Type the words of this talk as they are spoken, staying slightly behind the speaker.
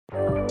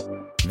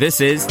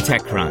This is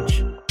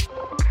TechCrunch.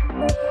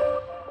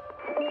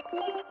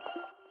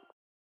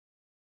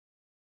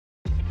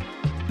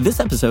 This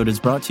episode is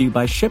brought to you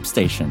by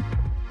ShipStation.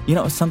 You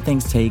know, some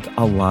things take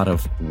a lot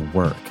of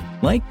work,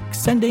 like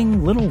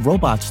sending little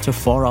robots to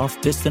far-off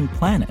distant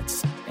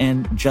planets.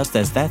 And just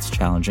as that's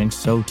challenging,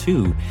 so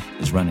too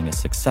is running a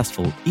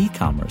successful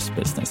e-commerce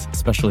business,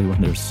 especially when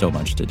there's so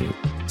much to do.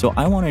 So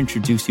I want to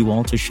introduce you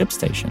all to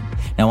ShipStation.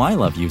 Now, I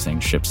love using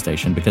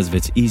ShipStation because of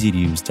its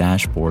easy-to-use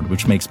dashboard,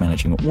 which makes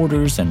managing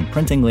orders and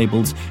printing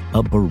labels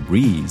a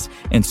breeze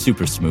and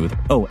super smooth.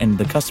 Oh, and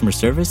the customer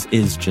service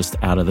is just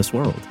out of this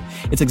world.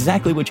 It's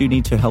exactly what you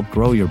need to help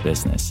grow your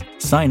business.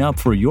 Sign up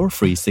for your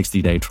free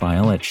 60-day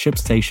trial at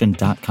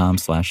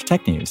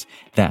shipstation.com/technews.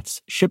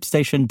 That's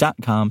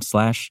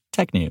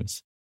shipstation.com/technews.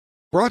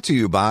 Brought to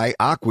you by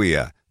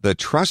Acquia, the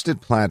trusted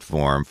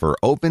platform for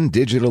open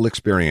digital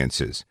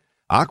experiences.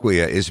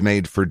 Acquia is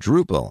made for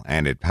Drupal,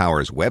 and it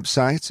powers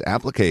websites,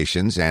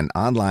 applications, and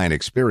online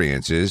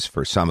experiences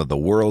for some of the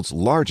world's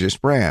largest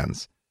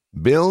brands.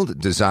 Build,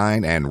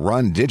 design, and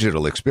run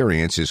digital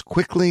experiences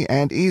quickly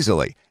and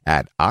easily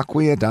at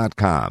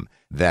Acquia.com.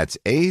 That's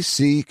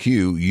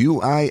ACQUIA.com.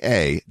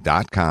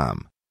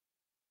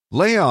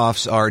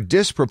 Layoffs are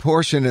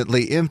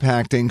disproportionately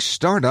impacting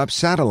startup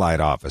satellite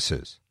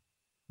offices.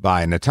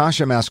 By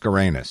Natasha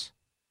Mascarenas.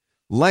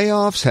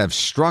 Layoffs have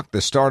struck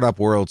the startup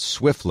world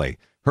swiftly,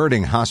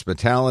 hurting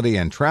hospitality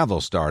and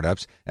travel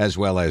startups, as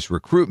well as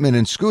recruitment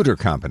and scooter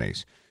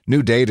companies.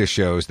 New data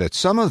shows that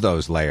some of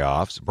those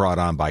layoffs, brought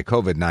on by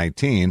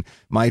COVID-19,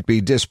 might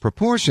be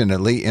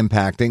disproportionately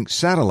impacting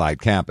satellite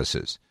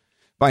campuses.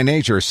 By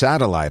nature,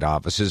 satellite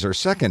offices are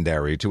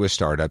secondary to a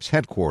startup's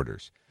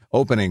headquarters.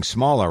 Opening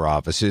smaller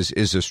offices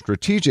is a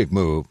strategic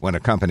move when a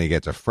company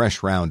gets a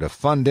fresh round of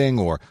funding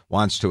or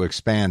wants to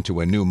expand to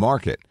a new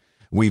market.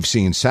 We've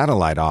seen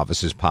satellite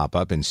offices pop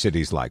up in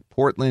cities like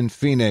Portland,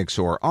 Phoenix,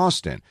 or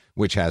Austin,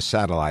 which has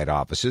satellite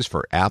offices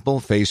for Apple,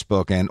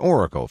 Facebook, and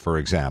Oracle, for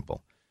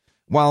example.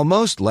 While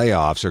most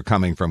layoffs are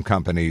coming from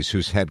companies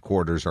whose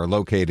headquarters are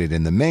located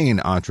in the main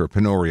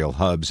entrepreneurial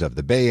hubs of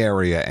the Bay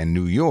Area and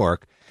New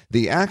York,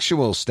 the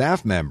actual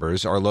staff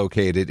members are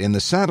located in the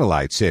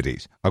satellite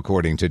cities,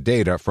 according to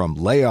data from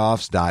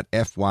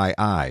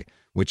Layoffs.fyi,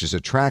 which is a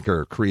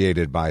tracker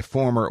created by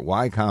former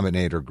Y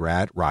Combinator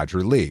grad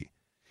Roger Lee.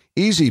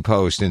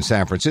 EasyPost in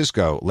San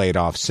Francisco laid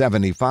off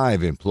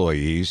 75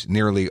 employees,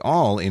 nearly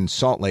all in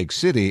Salt Lake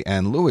City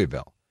and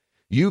Louisville.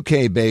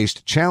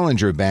 UK-based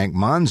challenger bank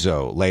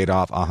Monzo laid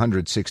off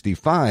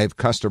 165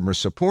 customer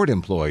support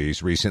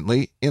employees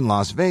recently in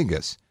Las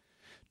Vegas.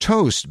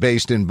 Toast,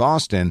 based in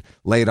Boston,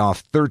 laid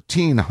off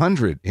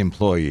 1,300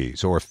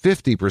 employees, or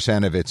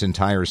 50% of its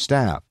entire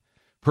staff.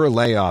 Per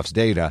Layoffs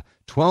data,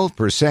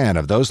 12%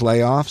 of those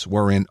layoffs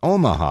were in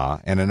Omaha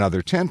and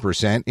another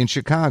 10% in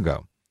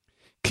Chicago.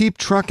 Keep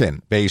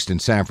Truckin', based in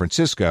San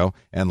Francisco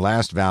and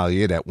last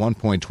valued at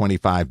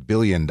 $1.25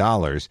 billion,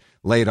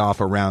 laid off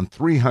around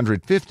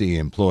 350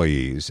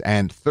 employees,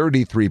 and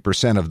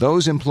 33% of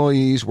those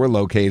employees were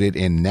located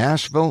in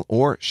Nashville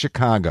or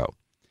Chicago.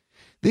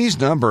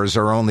 These numbers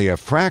are only a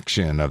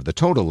fraction of the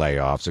total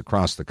layoffs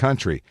across the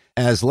country,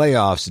 as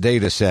Layoffs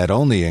data set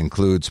only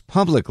includes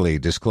publicly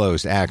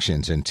disclosed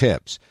actions and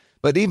tips.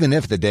 But even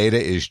if the data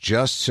is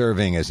just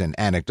serving as an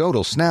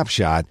anecdotal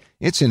snapshot,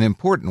 it's an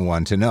important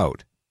one to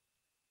note.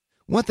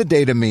 What the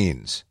data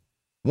means.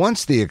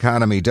 Once the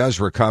economy does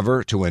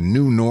recover to a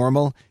new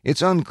normal,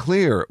 it's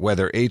unclear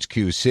whether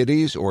HQ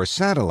cities or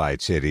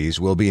satellite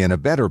cities will be in a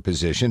better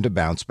position to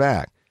bounce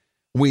back.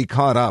 We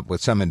caught up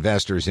with some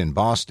investors in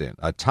Boston,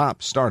 a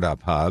top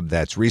startup hub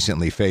that's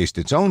recently faced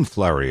its own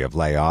flurry of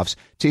layoffs,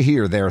 to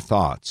hear their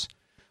thoughts.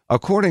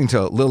 According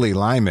to Lily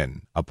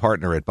Lyman, a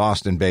partner at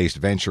Boston-based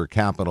venture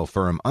capital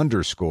firm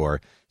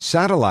Underscore,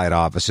 satellite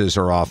offices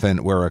are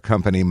often where a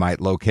company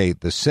might locate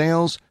the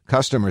sales,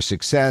 customer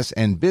success,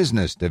 and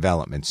business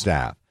development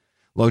staff.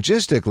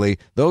 Logistically,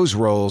 those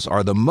roles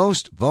are the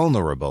most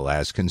vulnerable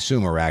as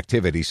consumer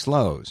activity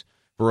slows.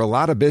 For a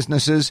lot of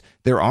businesses,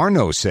 there are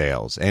no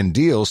sales and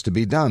deals to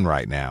be done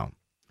right now.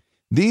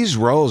 These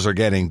roles are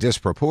getting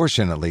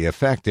disproportionately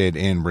affected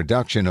in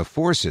reduction of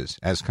forces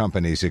as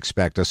companies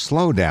expect a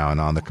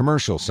slowdown on the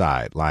commercial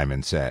side,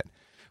 Lyman said.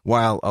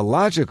 While a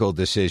logical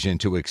decision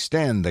to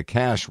extend the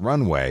cash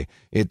runway,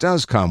 it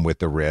does come with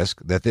the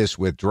risk that this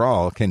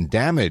withdrawal can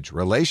damage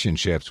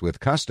relationships with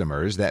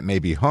customers that may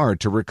be hard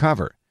to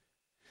recover.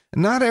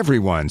 Not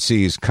everyone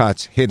sees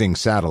cuts hitting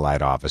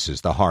satellite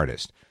offices the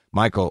hardest.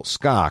 Michael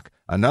Skok,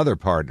 another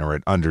partner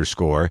at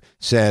Underscore,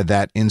 said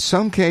that in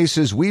some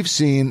cases we've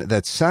seen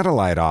that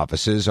satellite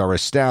offices are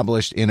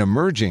established in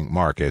emerging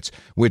markets,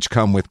 which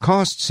come with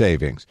cost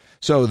savings,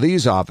 so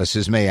these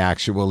offices may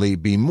actually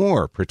be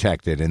more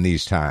protected in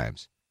these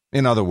times.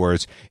 In other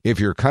words, if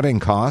you're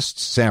cutting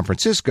costs, San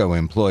Francisco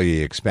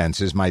employee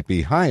expenses might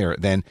be higher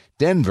than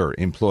Denver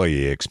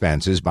employee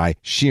expenses by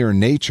sheer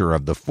nature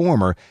of the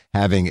former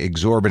having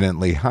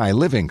exorbitantly high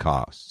living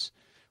costs.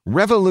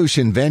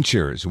 Revolution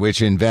Ventures,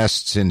 which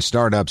invests in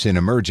startups in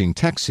emerging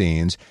tech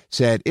scenes,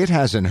 said it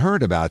hasn't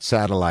heard about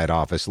satellite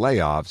office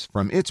layoffs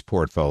from its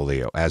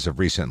portfolio as of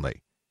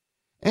recently.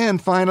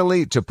 And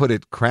finally, to put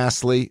it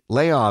crassly,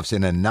 layoffs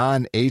in a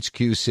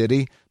non-HQ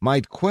city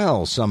might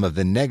quell some of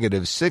the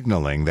negative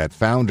signaling that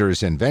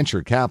founders and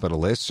venture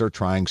capitalists are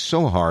trying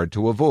so hard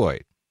to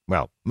avoid.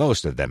 Well,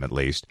 most of them at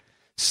least.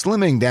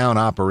 Slimming down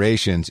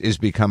operations is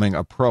becoming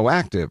a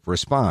proactive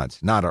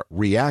response, not a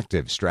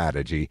reactive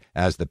strategy,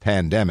 as the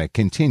pandemic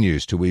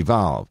continues to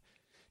evolve.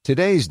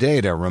 Today's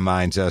data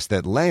reminds us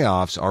that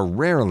layoffs are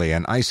rarely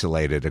an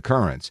isolated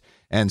occurrence,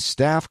 and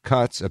staff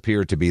cuts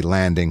appear to be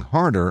landing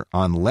harder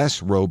on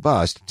less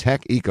robust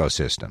tech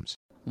ecosystems.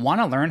 Want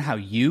to learn how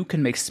you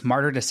can make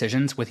smarter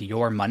decisions with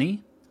your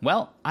money?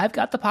 Well, I've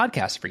got the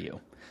podcast for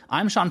you.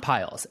 I'm Sean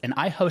Piles, and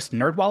I host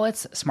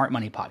NerdWallet's Smart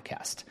Money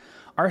Podcast.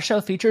 Our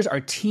show features our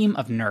team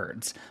of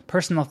nerds,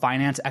 personal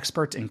finance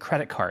experts in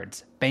credit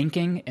cards,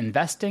 banking,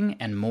 investing,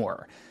 and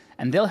more.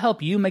 And they'll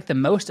help you make the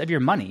most of your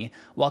money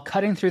while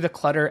cutting through the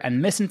clutter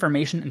and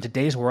misinformation in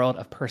today's world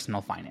of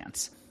personal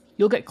finance.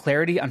 You'll get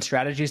clarity on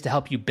strategies to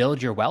help you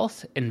build your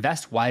wealth,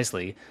 invest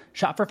wisely,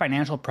 shop for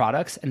financial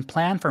products, and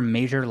plan for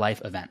major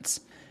life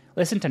events.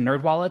 Listen to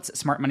NerdWallet's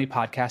Smart Money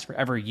Podcast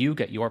wherever you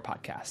get your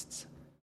podcasts.